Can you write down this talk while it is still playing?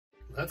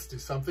Let's do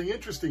something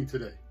interesting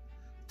today.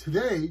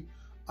 Today,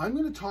 I'm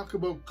going to talk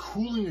about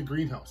cooling a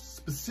greenhouse,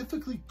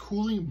 specifically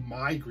cooling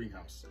my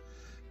greenhouse.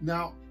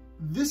 Now,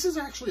 this is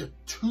actually a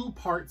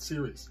two-part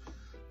series.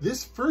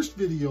 This first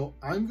video,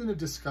 I'm going to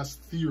discuss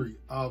theory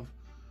of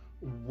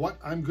what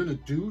I'm going to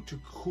do to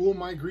cool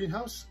my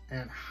greenhouse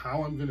and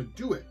how I'm going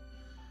to do it.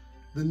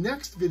 The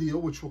next video,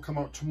 which will come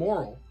out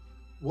tomorrow,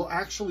 will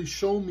actually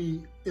show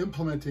me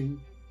implementing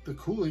the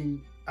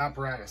cooling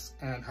apparatus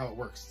and how it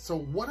works. So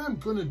what I'm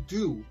going to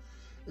do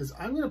is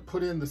I'm going to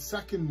put in the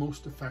second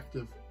most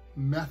effective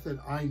method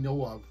I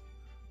know of,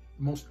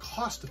 most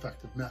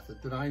cost-effective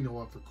method that I know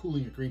of for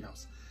cooling a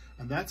greenhouse.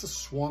 And that's a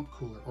swamp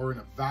cooler or an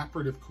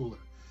evaporative cooler.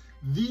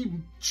 The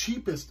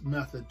cheapest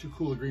method to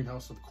cool a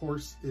greenhouse, of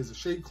course, is a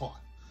shade cloth.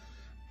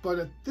 But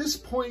at this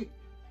point,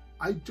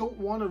 I don't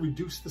want to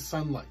reduce the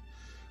sunlight.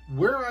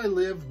 Where I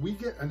live, we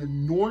get an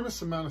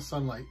enormous amount of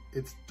sunlight.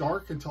 It's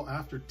dark until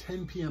after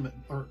 10 p.m.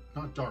 or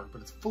not dark,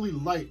 but it's fully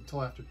light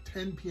until after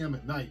 10 p.m.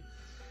 at night.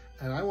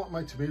 And I want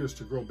my tomatoes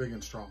to grow big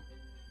and strong.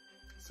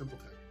 Simple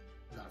Tech.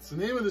 That's the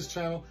name of this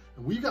channel.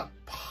 And we've got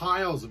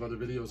piles of other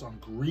videos on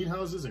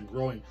greenhouses and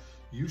growing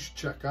you should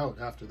check out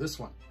after this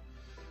one.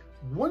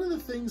 One of the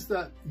things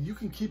that you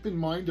can keep in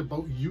mind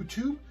about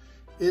YouTube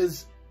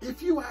is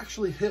if you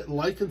actually hit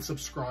like and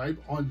subscribe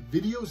on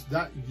videos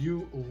that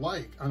you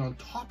like and on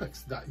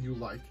topics that you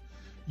like,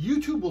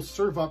 YouTube will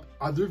serve up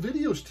other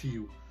videos to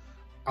you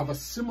of a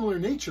similar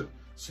nature.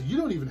 So you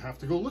don't even have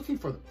to go looking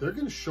for them. They're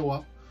going to show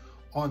up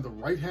on the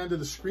right hand of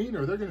the screen,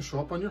 or they're going to show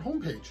up on your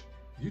homepage.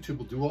 YouTube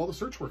will do all the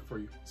search work for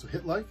you. So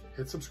hit like,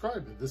 hit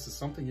subscribe if this is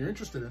something you're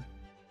interested in.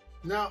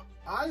 Now,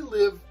 I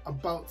live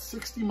about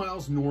 60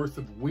 miles north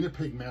of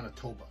Winnipeg,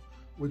 Manitoba,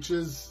 which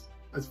is,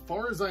 as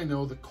far as I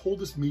know, the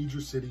coldest major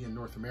city in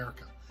North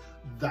America.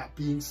 That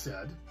being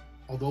said,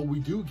 although we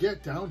do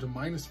get down to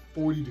minus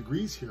 40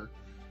 degrees here,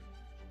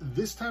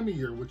 this time of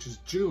year, which is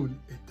June,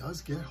 it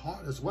does get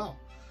hot as well.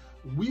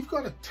 We've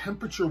got a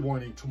temperature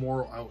warning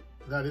tomorrow out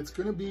that it's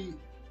going to be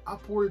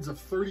upwards of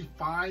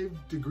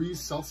 35 degrees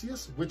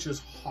Celsius, which is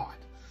hot.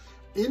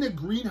 In a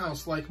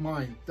greenhouse like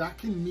mine, that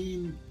can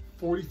mean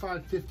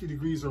 45, 50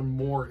 degrees or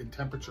more in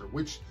temperature,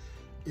 which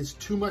is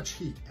too much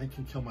heat and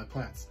can kill my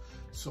plants.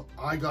 So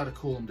I got to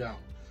cool them down.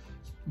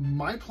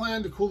 My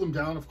plan to cool them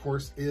down, of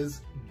course,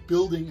 is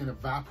building an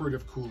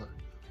evaporative cooler.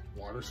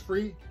 Water's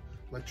free.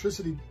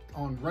 Electricity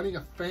on running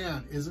a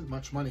fan isn't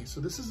much money. So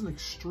this is an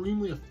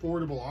extremely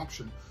affordable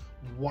option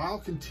while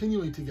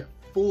continuing to get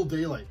full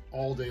daylight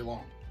all day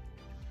long.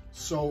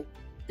 So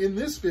in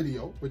this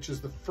video, which is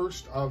the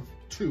first of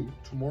two,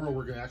 tomorrow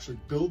we're going to actually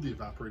build the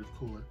evaporative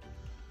cooler.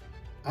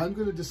 I'm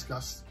going to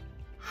discuss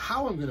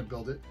how I'm going to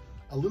build it,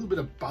 a little bit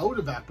about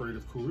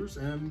evaporative coolers,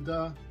 and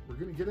we're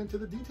going to get into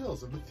the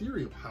details of the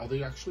theory of how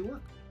they actually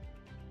work.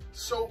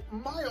 So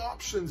my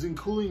options in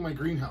cooling my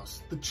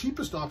greenhouse, the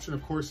cheapest option,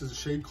 of course, is a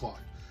shade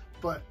cloth.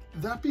 But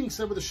that being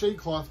said, with a shade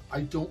cloth,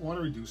 I don't want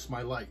to reduce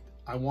my light.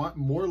 I want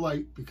more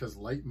light because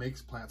light makes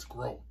plants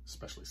grow,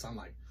 especially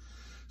sunlight.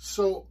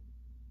 So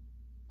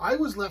I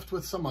was left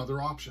with some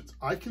other options.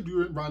 I could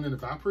run an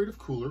evaporative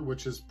cooler,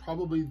 which is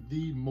probably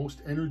the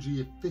most energy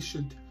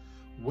efficient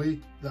way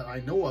that I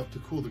know of to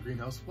cool the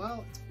greenhouse.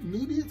 Well,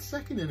 maybe it's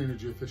second in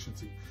energy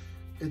efficiency.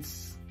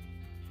 It's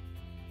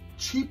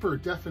cheaper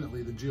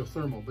definitely than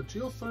geothermal, but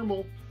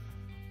geothermal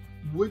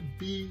would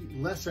be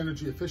less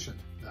energy efficient.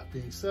 That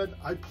being said,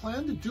 I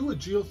plan to do a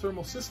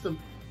geothermal system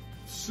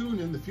soon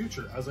in the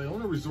future, as I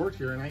own a resort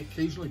here and I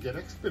occasionally get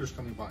excavators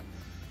coming by.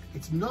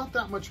 It's not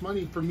that much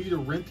money for me to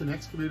rent an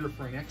excavator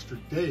for an extra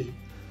day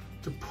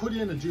to put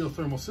in a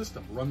geothermal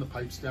system. Run the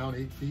pipes down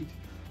 8 feet,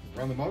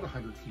 run them out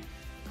 100 feet.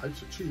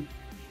 Pipes are cheap.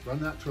 Run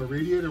that to a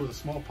radiator with a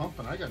small pump,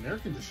 and I got an air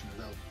conditioner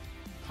that'll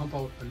pump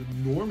out an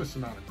enormous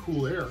amount of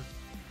cool air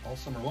all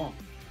summer long.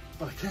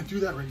 But I can't do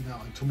that right now,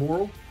 and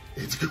tomorrow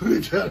it's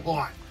going to get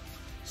hot.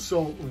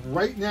 So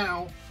right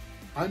now,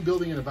 I'm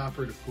building an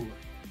evaporative cooler.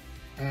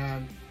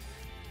 And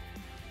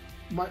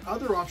my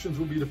other options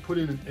would be to put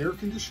in an air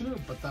conditioner,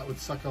 but that would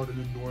suck out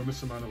an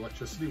enormous amount of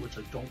electricity, which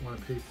I don't want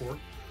to pay for,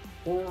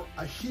 or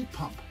a heat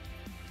pump,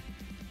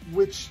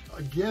 which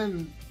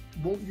again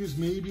won't use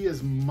maybe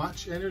as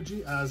much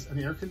energy as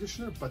an air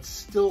conditioner, but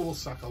still will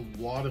suck a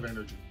lot of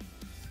energy.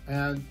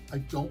 And I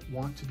don't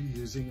want to be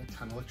using a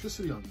ton of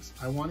electricity on this.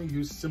 I want to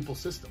use simple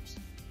systems.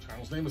 The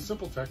channel's name is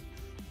Simple Tech.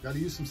 Got to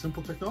use some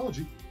simple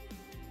technology.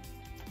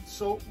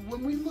 So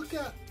when we look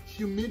at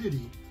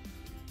humidity,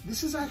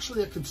 this is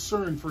actually a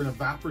concern for an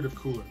evaporative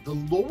cooler. The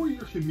lower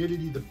your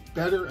humidity, the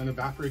better an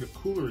evaporative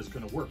cooler is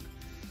going to work.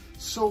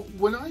 So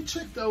when I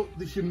checked out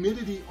the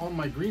humidity on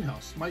my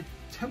greenhouse, my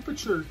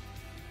temperature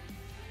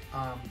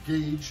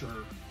gauge or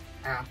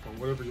app or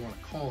whatever you want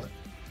to call it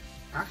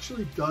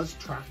actually does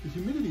track the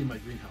humidity in my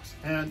greenhouse.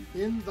 And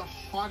in the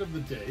hot of the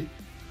day,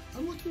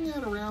 I'm looking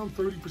at around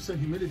 30%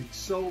 humidity.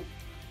 So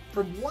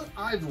from what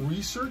I've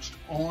researched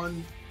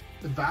on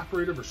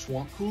evaporative or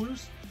swamp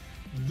coolers,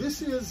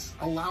 this is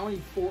allowing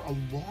for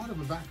a lot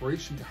of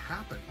evaporation to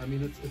happen. I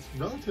mean, it's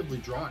relatively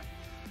dry.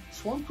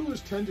 Swamp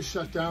coolers tend to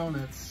shut down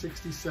at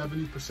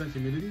 60–70%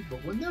 humidity,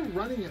 but when they're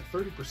running at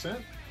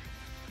 30%,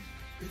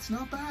 it's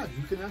not bad.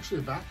 You can actually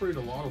evaporate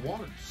a lot of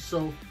water.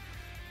 So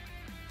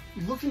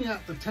looking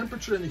at the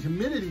temperature and the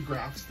humidity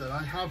graphs that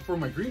I have for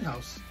my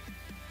greenhouse,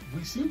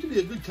 we seem to be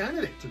a good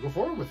candidate to go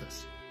forward with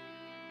this.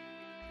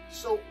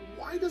 So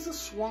why does a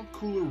swamp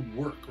cooler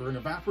work, or an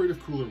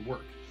evaporative cooler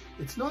work?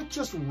 It's not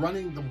just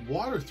running the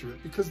water through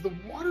it, because the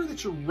water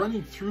that you're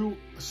running through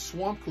a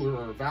swamp cooler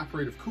or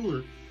evaporative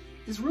cooler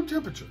is room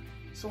temperature.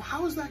 So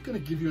how is that going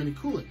to give you any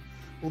cooling?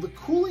 Well, the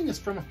cooling is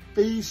from a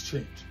phase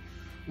change.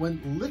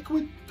 When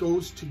liquid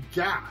goes to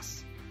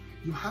gas,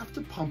 you have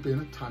to pump in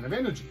a ton of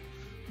energy.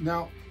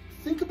 Now,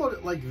 think about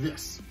it like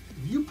this.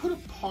 If you put a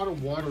pot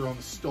of water on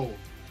the stove,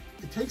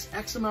 it takes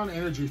X amount of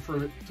energy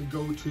for it to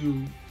go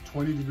to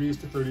 20 degrees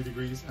to 30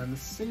 degrees, and the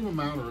same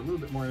amount or a little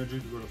bit more energy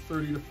to go to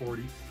 30 to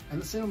 40, and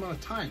the same amount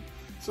of time.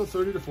 So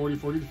 30 to 40,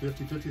 40 to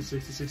 50, 50 to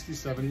 60, 60 to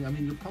 70, I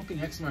mean, you're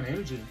pumping X amount of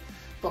energy in.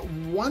 But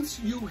once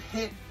you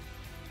hit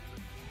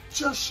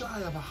just shy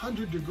of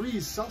 100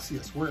 degrees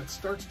Celsius, where it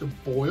starts to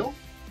boil,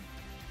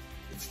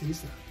 it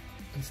stays there.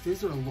 And it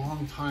stays there a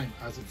long time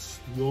as it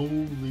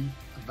slowly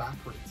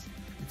evaporates.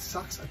 It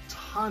sucks a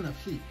ton of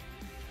heat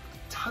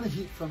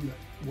from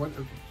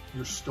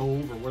your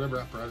stove or whatever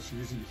apparatus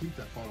you're using to heat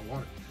that pot of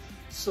water.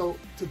 So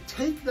to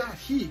take that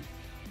heat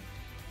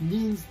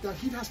means that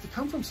heat has to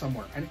come from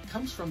somewhere, and it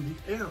comes from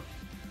the air.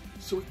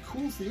 So it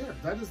cools the air.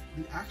 That is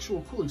the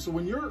actual cooling. So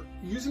when you're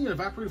using an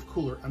evaporative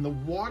cooler and the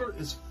water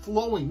is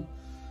flowing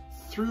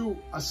through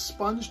a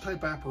sponge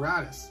type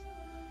apparatus,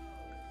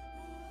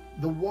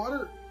 the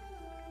water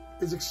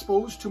is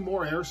exposed to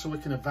more air so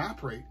it can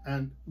evaporate,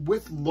 and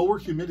with lower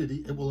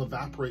humidity, it will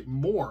evaporate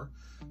more,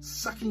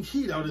 sucking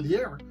heat out of the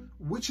air,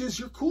 which is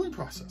your cooling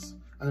process.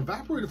 An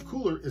evaporative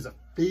cooler is a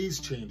phase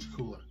change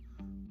cooler.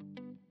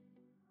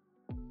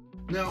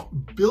 Now,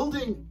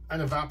 building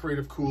an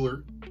evaporative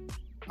cooler,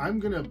 I'm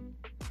gonna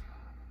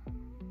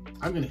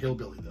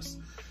hillbilly this.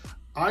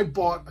 I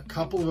bought a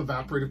couple of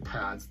evaporative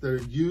pads that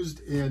are used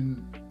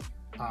in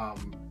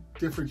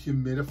different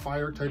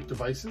humidifier type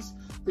devices.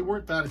 They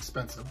weren't that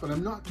expensive, but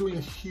I'm not doing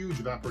a huge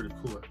evaporative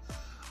cooler.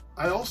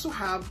 I also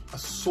have a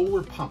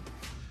solar pump.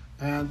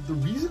 And the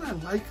reason I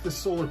like the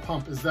solar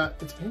pump is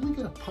that it's only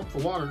gonna pump the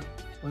water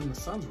when the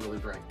sun's really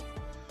bright.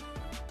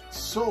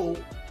 So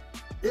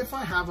if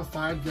I have a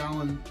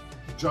 5-gallon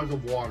jug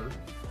of water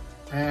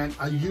and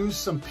I use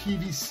some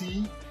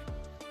PVC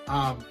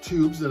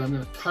tubes that I'm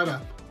gonna cut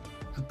up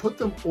and put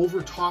them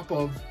over top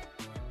of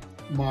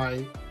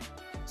my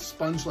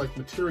sponge-like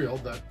material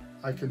that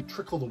I can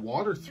trickle the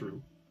water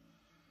through,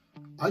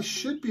 I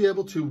should be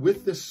able to,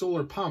 with this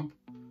solar pump,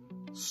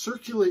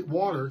 circulate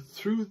water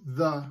through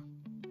the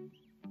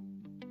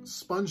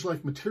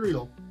sponge-like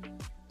material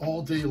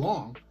all day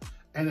long.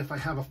 And if I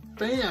have a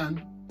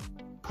fan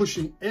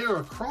pushing air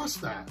across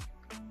that,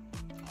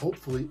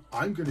 hopefully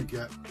I'm going to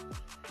get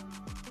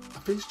a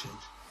phase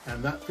change.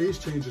 And that phase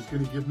change is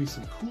going to give me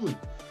some cooling.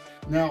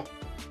 Now,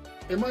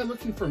 am I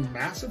looking for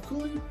massive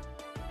cooling?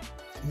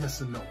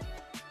 Yes and no.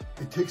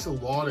 It takes a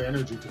lot of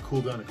energy to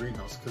cool down a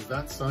greenhouse, because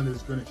that sun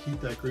is going to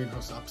heat that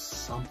greenhouse up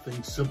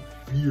something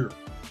severe.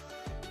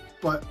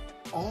 But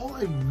all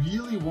I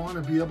really want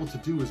to be able to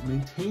do is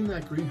maintain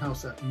that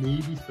greenhouse at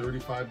maybe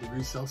 35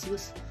 degrees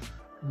Celsius.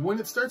 When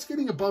it starts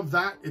getting above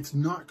that, it's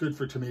not good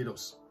for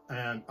tomatoes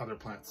and other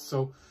plants.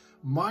 So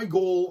my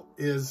goal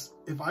is,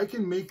 if I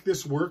can make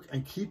this work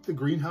and keep the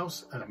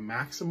greenhouse at a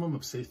maximum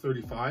of say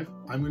 35,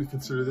 I'm going to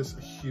consider this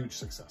a huge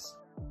success.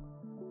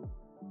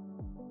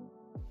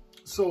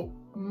 So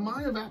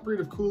my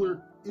evaporative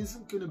cooler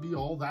isn't going to be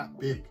all that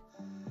big,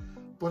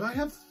 but I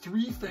have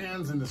 3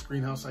 fans in this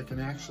greenhouse I can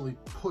actually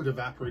put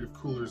evaporative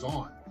coolers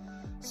on.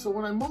 So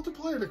when I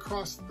multiply it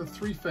across the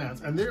 3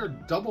 fans, and they are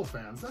double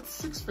fans, that's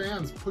 6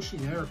 fans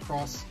pushing air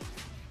across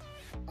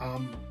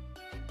a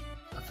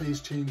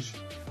phase change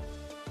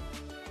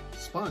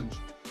sponge.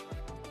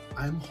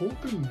 I'm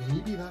hoping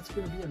maybe that's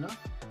going to be enough.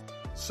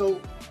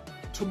 So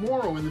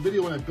tomorrow in the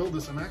video when I build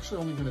this, I'm actually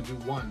only going to do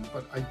 1,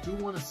 but I do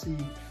want to see,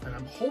 and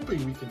I'm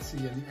hoping we can see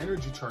in the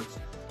energy charts,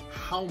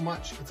 how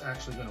much it's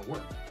actually going to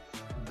work.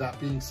 That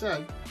being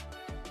said,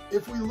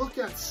 if we look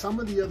at some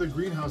of the other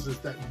greenhouses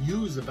that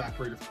use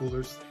evaporative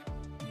coolers,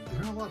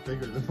 they're a lot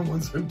bigger than the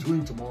ones I'm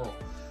doing tomorrow.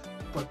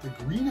 But the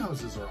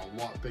greenhouses are a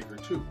lot bigger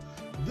too.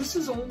 This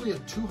is only a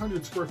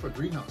 200 square foot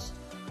greenhouse.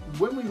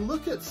 When we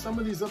look at some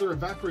of these other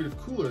evaporative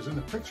coolers in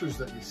the pictures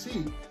that you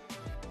see,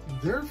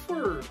 they're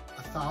for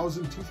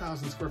 1,000,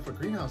 2,000 square foot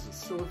greenhouses.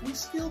 So if we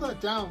scale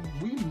that down,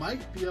 we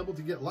might be able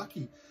to get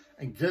lucky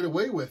and get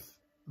away with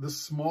the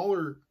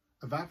smaller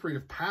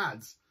evaporative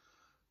pads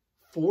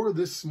for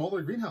this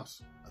smaller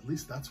greenhouse. At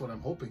least that's what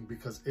I'm hoping,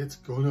 because it's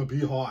gonna be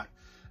hot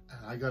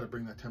and I gotta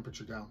bring that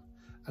temperature down.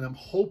 And I'm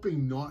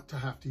hoping not to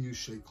have to use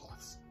shade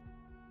cloths.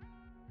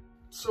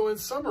 So in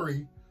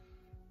summary,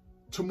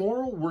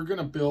 tomorrow we're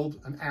gonna build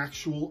an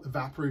actual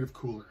evaporative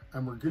cooler,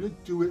 and we're gonna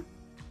do it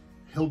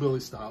hillbilly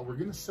style. We're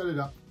gonna set it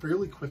up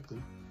fairly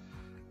quickly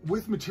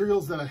with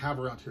materials that I have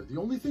around here. The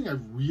only thing I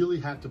really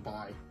had to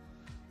buy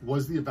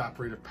was the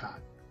evaporative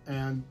pad.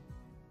 And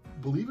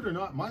believe it or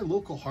not, my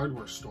local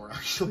hardware store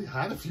actually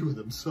had a few of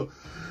them.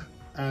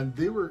 And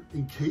they were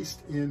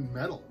encased in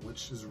metal,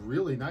 which is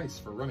really nice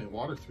for running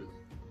water through them.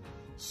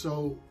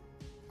 So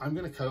I'm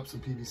gonna cut up some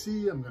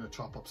PVC, I'm gonna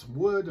chop up some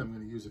wood, I'm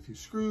gonna use a few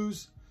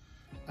screws,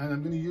 and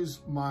I'm gonna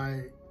use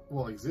my,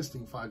 well,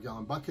 existing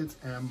 5-gallon buckets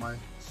and my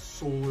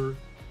solar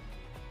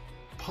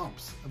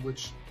pumps,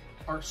 which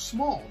are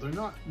small. They're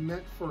not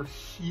meant for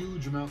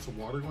huge amounts of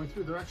water going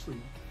through. They're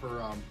actually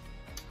for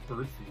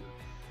bird feeder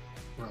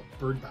or a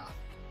bird bath.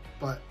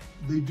 But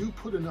they do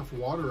put enough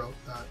water out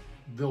that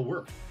they'll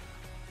work.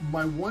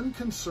 My one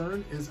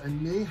concern is I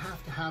may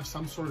have to have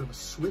some sort of a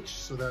switch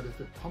so that if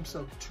it pumps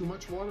out too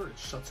much water, it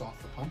shuts off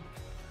the pump.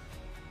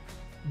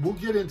 We'll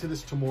get into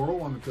this tomorrow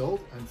on the build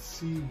and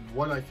see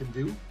what I can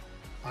do.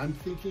 I'm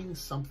thinking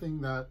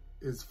something that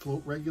is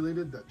float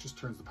regulated that just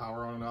turns the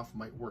power on and off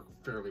might work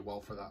fairly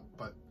well for that.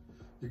 But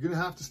you're gonna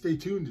have to stay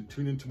tuned and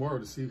tune in tomorrow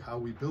to see how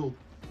we build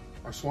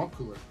our swamp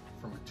cooler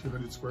for my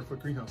 200 square foot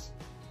greenhouse.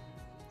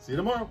 See you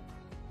tomorrow.